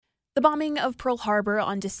The bombing of Pearl Harbor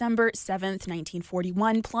on December 7,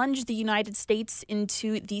 1941, plunged the United States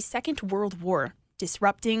into the Second World War,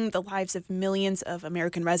 disrupting the lives of millions of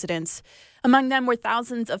American residents. Among them were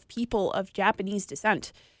thousands of people of Japanese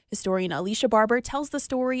descent. Historian Alicia Barber tells the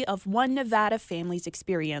story of one Nevada family's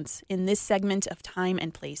experience in this segment of Time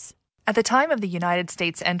and Place. At the time of the United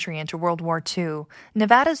States' entry into World War II,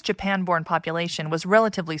 Nevada's Japan-born population was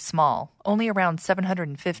relatively small, only around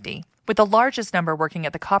 750, with the largest number working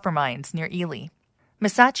at the copper mines near Ely.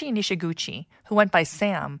 Masachi Nishiguchi, who went by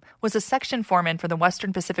Sam, was a section foreman for the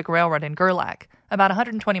Western Pacific Railroad in Gerlach, about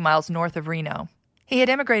 120 miles north of Reno. He had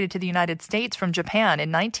immigrated to the United States from Japan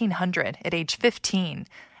in 1900 at age 15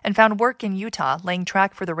 and found work in Utah laying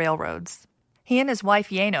track for the railroads. He and his wife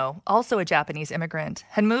Yano, also a Japanese immigrant,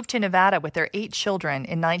 had moved to Nevada with their 8 children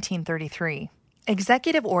in 1933.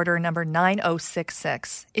 Executive Order Number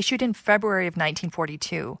 9066, issued in February of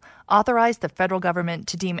 1942, authorized the federal government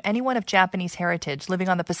to deem anyone of Japanese heritage living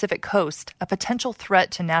on the Pacific Coast a potential threat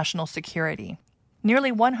to national security.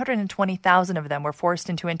 Nearly 120,000 of them were forced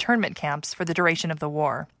into internment camps for the duration of the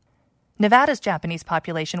war. Nevada's Japanese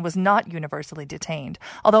population was not universally detained,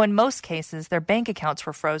 although in most cases their bank accounts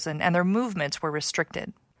were frozen and their movements were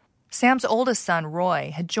restricted. Sam's oldest son,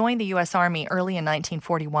 Roy, had joined the U.S. Army early in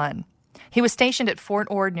 1941. He was stationed at Fort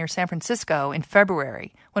Ord near San Francisco in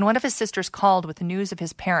February when one of his sisters called with the news of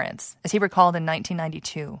his parents, as he recalled in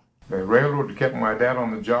 1992. The railroad kept my dad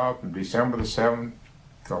on the job from December the 7th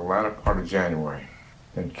to the latter part of January,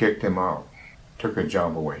 then kicked him out, took a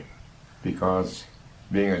job away, because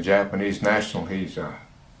being a Japanese national, he's a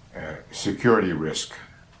security risk.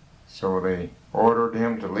 So they ordered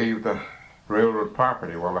him to leave the railroad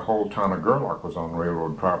property while the whole town of Gerlach was on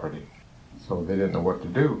railroad property. So they didn't know what to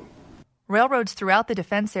do. Railroads throughout the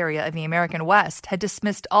defense area of the American West had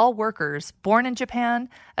dismissed all workers born in Japan,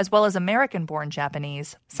 as well as American-born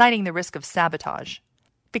Japanese, citing the risk of sabotage.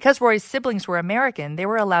 Because Roy's siblings were American, they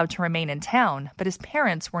were allowed to remain in town, but his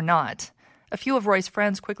parents were not. A few of Roy's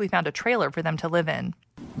friends quickly found a trailer for them to live in.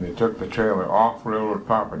 They took the trailer off railroad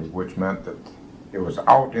property, which meant that it was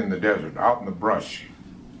out in the desert, out in the brush,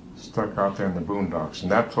 stuck out there in the boondocks.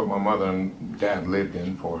 And that's what my mother and dad lived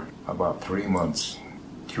in for about 3 months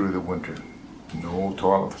through the winter. No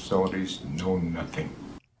toilet facilities, no nothing.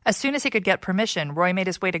 As soon as he could get permission, Roy made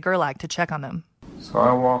his way to Gerlach to check on them. So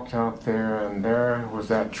I walked out there, and there was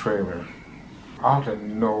that trailer, out of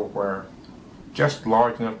nowhere, just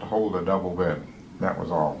large enough to hold a double bed. That was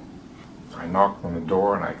all. I knocked on the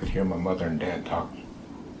door, and I could hear my mother and dad talking.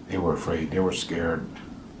 They were afraid. They were scared.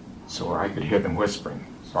 So I could hear them whispering.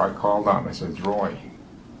 So I called out, and I said, "It's Roy."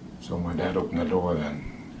 So my dad opened the door then.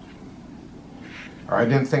 I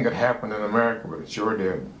didn't think it happened in America, but it sure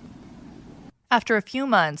did. After a few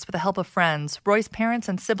months, with the help of friends, Roy's parents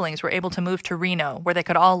and siblings were able to move to Reno, where they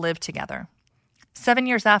could all live together. 7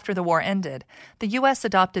 years after the war ended, the U.S.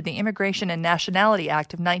 adopted the Immigration and Nationality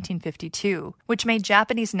Act of 1952, which made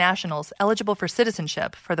Japanese nationals eligible for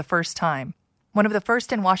citizenship for the first time. One of the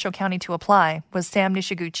first in Washoe County to apply was Sam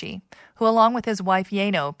Nishiguchi, who along with his wife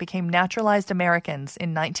Yano became naturalized Americans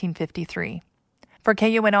in 1953. For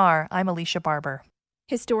KUNR, I'm Alicia Barber.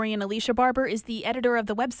 Historian Alicia Barber is the editor of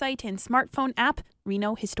the website and smartphone app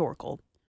Reno Historical.